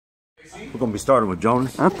We're gonna be starting with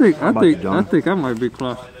Jonus. I think I might be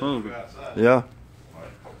claustrophobic. Yeah.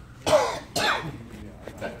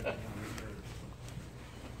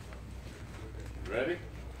 Ready?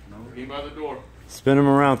 Keep by the door. Spin him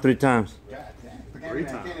around 3 times.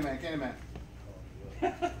 Candyman.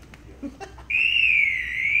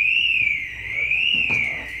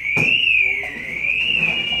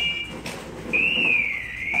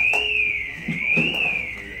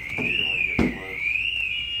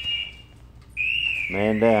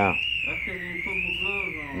 Man down. I can't even put my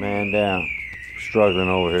gloves on. Man down. Struggling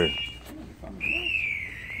over here.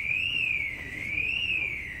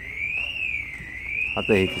 I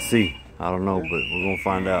think he can see. I don't know, but we're gonna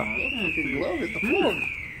find out. I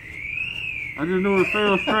just knew it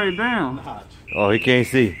fell straight down. Oh, he can't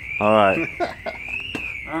see. All right.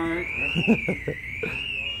 All right.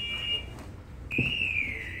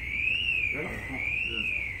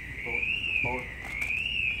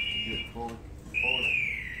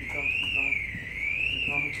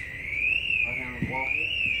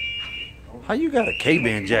 How you got a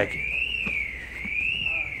K-band jacket?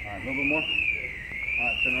 All right, a little bit more. All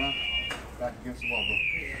right, turn around. Back against the wall, bro.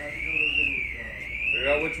 Figure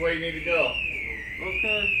out which way you need to go.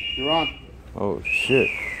 Okay. You're on. Oh shit.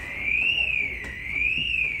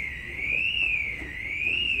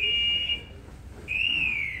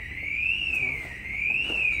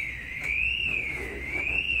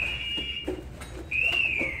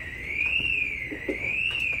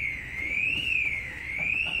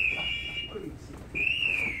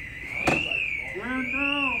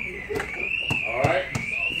 All right.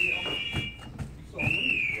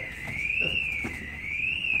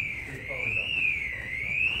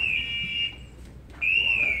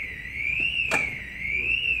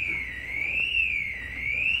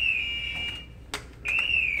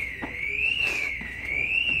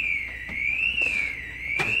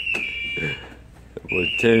 We're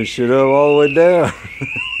tearing shit up all the way down. I'm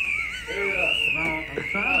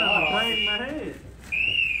trying to tighten my head.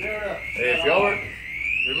 Hey, if y'all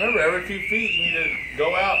remember, every few feet you need to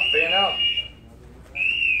go out, fan out.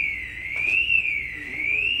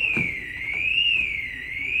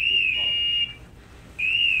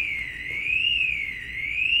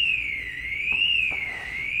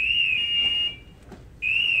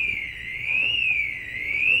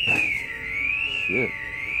 Shit.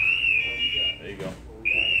 There you go.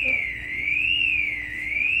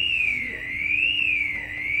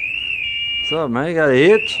 What's up, man? You got a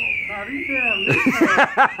hitch? Nah, these damn knee pads.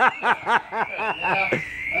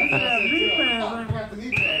 These damn knee pads.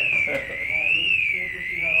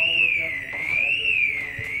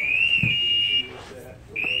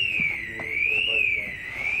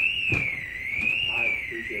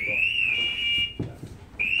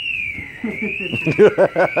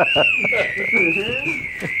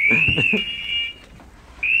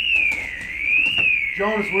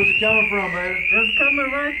 Jonas, where's it coming from, baby? It's coming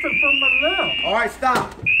right from my left. All right, stop.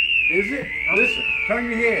 Is it? Listen, turn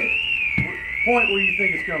your head. Point where you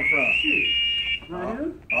think it's coming from. Shit. Right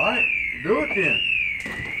here? All right, do it then.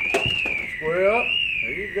 Square up.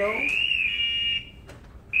 There you go.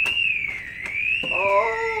 Oh,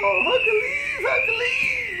 Hercules.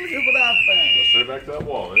 Look at what I found. Go straight back to that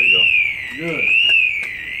wall. There you go. Good.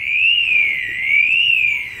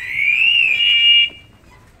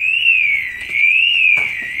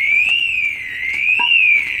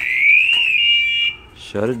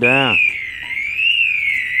 Shut it down.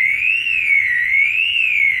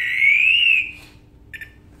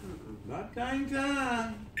 About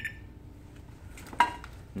time.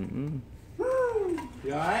 Mm-mm.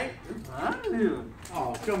 You all right? I'm here.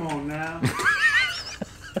 Oh, come on now.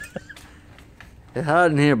 It's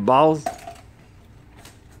hot in here, boss.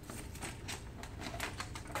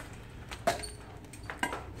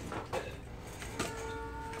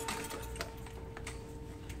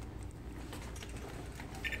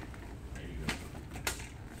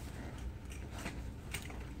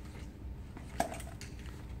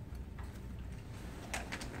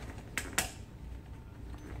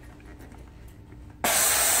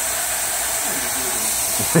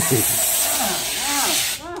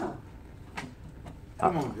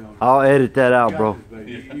 Come on, Jonas. I'll edit that out, bro.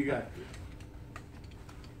 You got this.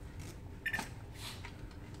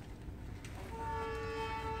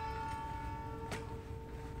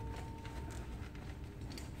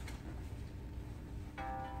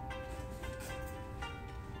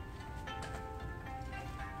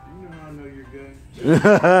 You know how I know you're good.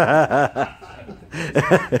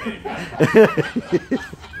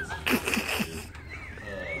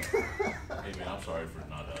 Hey man, I'm sorry for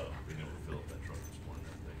not being able to fill up that truck this morning.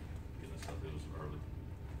 Getting us stuff. It was early.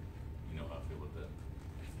 You know how I feel with that.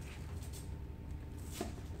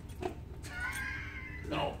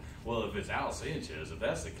 Well, if it's Al Sanchez, if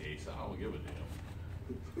that's the case, I don't give a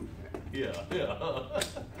damn. Yeah.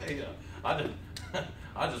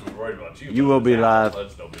 I just was worried about you. You will be live.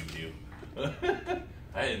 That's no big deal.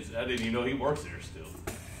 I didn't even know he works there still.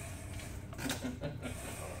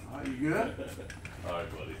 Are you good? All right,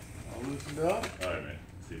 buddy. All loosened up? All right, man.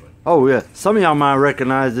 See you, buddy. Oh yeah, some of y'all might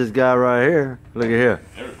recognize this guy right here. Look at here.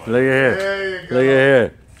 Everybody. Look at here. There you go. Look at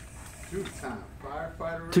here. Two-time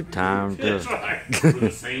firefighter. 2 times. That's right. For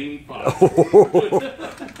the same fire.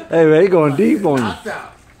 Hey man, he going deep on you. Knocked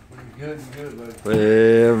out. You good, buddy.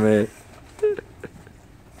 Yeah, man.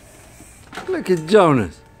 Look at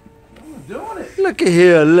Jonus. I'm doing it. Look at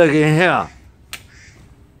here. Look at here.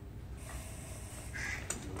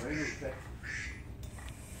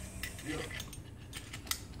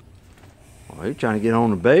 Oh, he trying to get on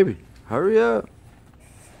the baby. Hurry up.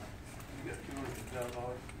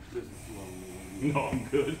 No, I'm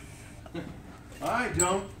good. All right,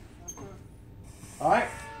 Joan. All right.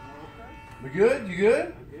 We good? You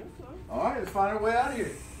good? All right, let's find our way out of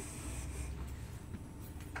here.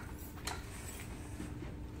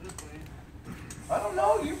 I don't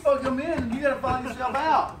know. You fuck them in and you gotta find yourself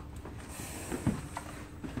out.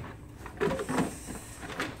 I'm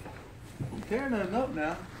tearing nothing up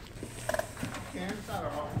now. Can't. It's not our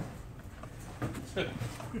home.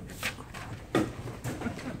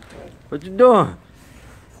 What you doing?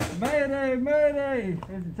 Mayday, mayday.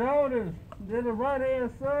 It's Jonus. Did a right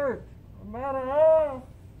hand search. I'm out of arm.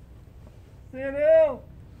 Sit down.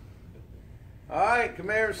 All right,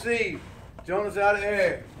 command receive. Jonus out of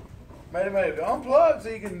air. Made. Unplug so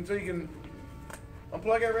you can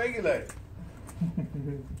unplug that regulator.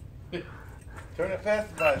 Turn that pass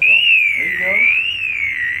device on. There you go.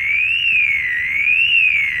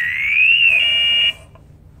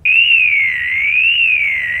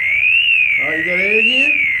 All right, you got it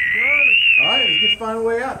again? All right, let's just find a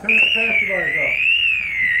way out. Turn that pass device off.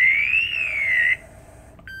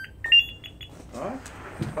 All right,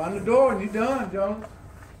 find the door and you're done, Jones.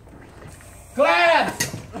 Class!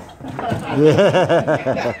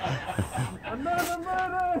 Another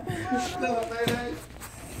mayday. Still mayday.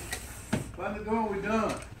 Find the door, we're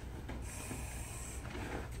done.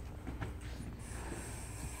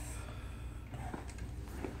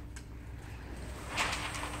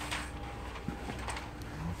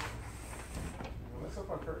 Let's up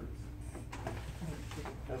our curtains.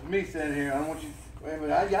 That's me standing here. I don't want you. Wait a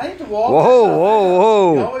minute. I need to walk. Whoa, You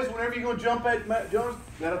whoa. always, whenever you're going to jump at Jones,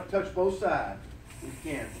 you got to touch both sides. If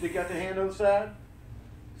you can. Stick out the hand on the side.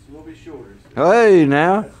 It's a little bit shorter. Hey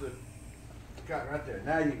now. That's the got right there.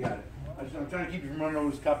 Now you got it. I'm trying to keep you from running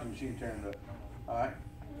over this copy machine turning up. All right?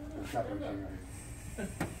 There's a copy machine right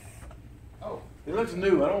here. Oh. It looks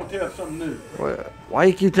new. I don't want to tell you something new. Why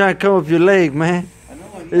you keep trying to come up your leg, man? I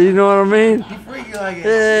know. You know what I mean? You freaky like it.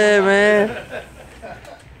 Yeah, man.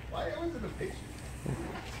 Why are you in the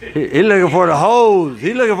picture? He looking for the hose.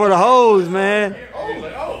 He looking for the hose, man. Oh,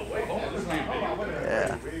 wait, hold on. This is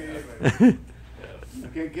Yeah. I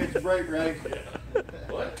can't catch a break, right?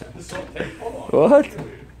 What? This is on tape? Hold on. What? That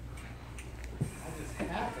just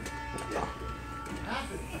happened. It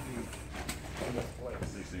happened to me.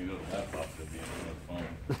 16 little laptops could be on the phone.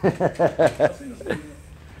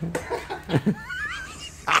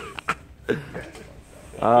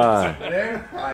 All right. There?